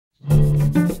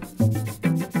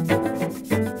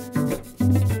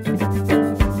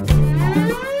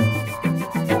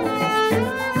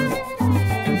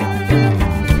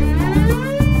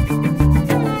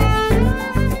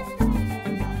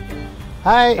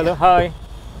Hi. Hello, hi.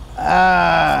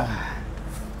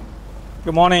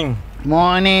 Good morning.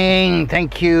 Morning.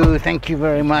 Thank you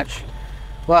very much.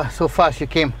 Wow, so fast you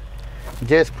came.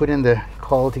 Just put in the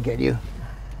call to get you.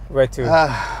 Where to?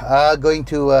 Going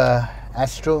to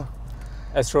Astro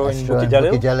In Bukit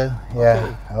Jalil? Bukit Jalil.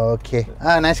 Yeah. Okay.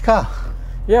 Nice car.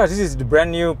 Yeah, this is the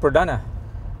brand new Perdana.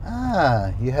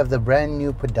 You have the brand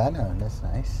new Perdana. That's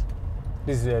nice.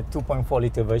 This is a 2.4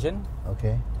 liter version.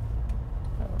 Okay.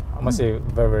 I must say,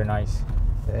 very nice.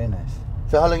 Very nice.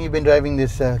 So how long you been driving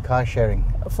this car sharing?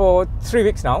 For 3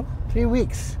 weeks now. 3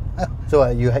 weeks. So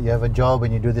you have a job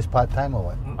and you do this part time or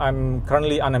what? I'm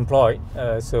currently unemployed,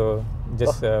 so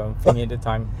just thinking at the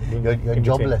time. You're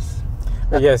jobless.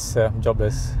 Yes,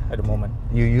 jobless at the moment.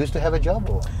 You used to have a job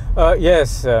or what?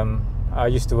 Yes, I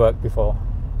used to work before.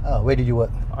 Where did you work?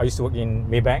 I used to work in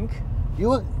Maybank.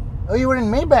 You were in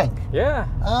Maybank? Yeah.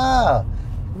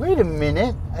 Wait a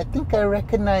minute. I think I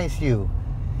recognize you.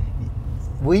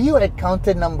 Were you at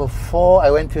counter number 4? I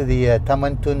went to the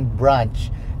Taman Tun branch,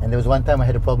 and there was one time I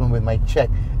had a problem with my check,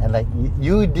 and like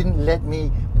you didn't let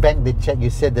me bank the check. You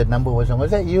said the number was wrong.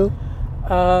 Was that you?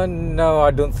 No,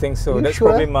 I don't think so. You That's sure?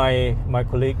 probably my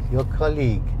colleague. Your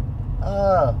colleague.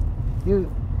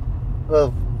 You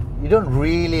don't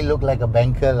really look like a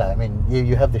banker. I mean,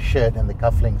 you have the shirt and the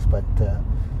cufflinks, but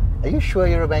are you sure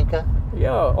you're a banker?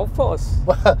 Yeah, of course.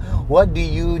 What do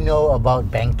you know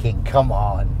about banking? Come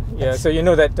on. Yeah, so you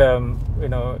know that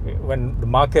when the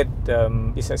market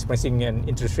is experiencing an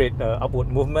interest rate upward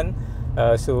movement,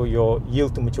 so your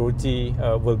yield to maturity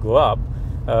will go up,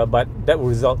 but that will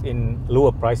result in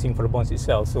lower pricing for the bonds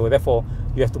itself. So therefore,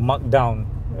 you have to mark down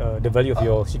the value of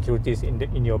your securities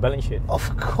in your balance sheet.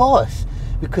 Of course,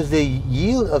 because the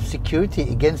yield of security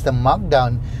against the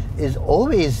markdown is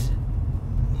always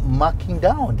marking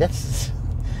down. That's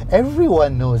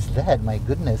everyone knows that. My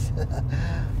goodness.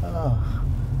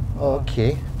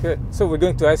 Okay. Good. So we're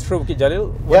going to Astro Bukit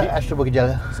Jalil. Astro Bukit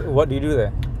Jalil. So what do you do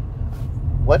there?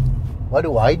 What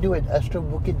do I do at Astro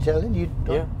Bukit Jalil?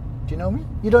 Do you know me?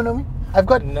 You don't know me? I've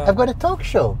got a talk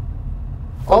show.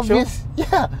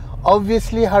 Yeah.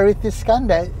 Obviously, Harith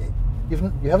Iskandar.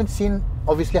 You haven't seen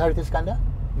Obviously Harith Iskandar?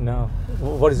 No.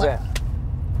 What is that?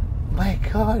 My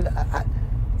God,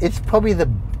 it's probably the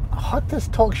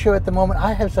hottest talk show at the moment.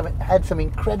 I have had some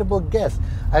incredible guests.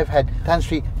 I've had Tan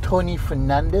Sri Tony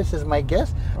Fernandez as my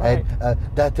guest. Right. I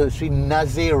had Dato Sri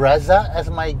Nazir Raza as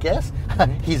my guest.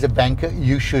 He's a banker.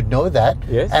 You should know that.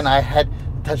 Yes. And I had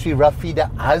Tan Sri Rafida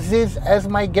Aziz as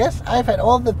my guest. I've had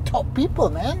all the top people,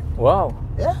 man. Wow.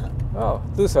 Yeah. Wow,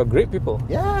 those are great people.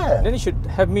 Yeah. Then you should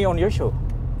have me on your show.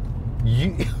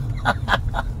 You.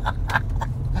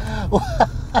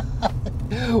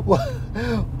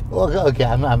 Okay,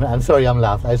 I'm sorry.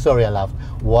 I'm sorry I laughed.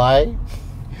 Why?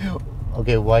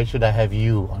 Okay, why should I have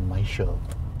you on my show?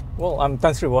 Well, I'm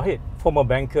Tan Sri Wahid, former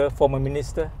banker, former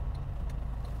minister.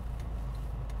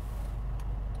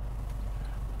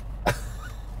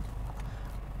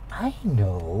 I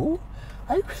know.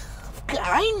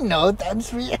 I know, Tan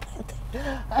Sri.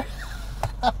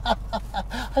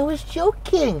 I was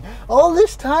joking. All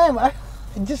this time, I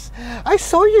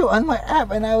saw you on my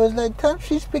app, and I was like, Tan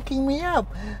Sri's picking me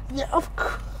up. Yeah, of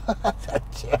course.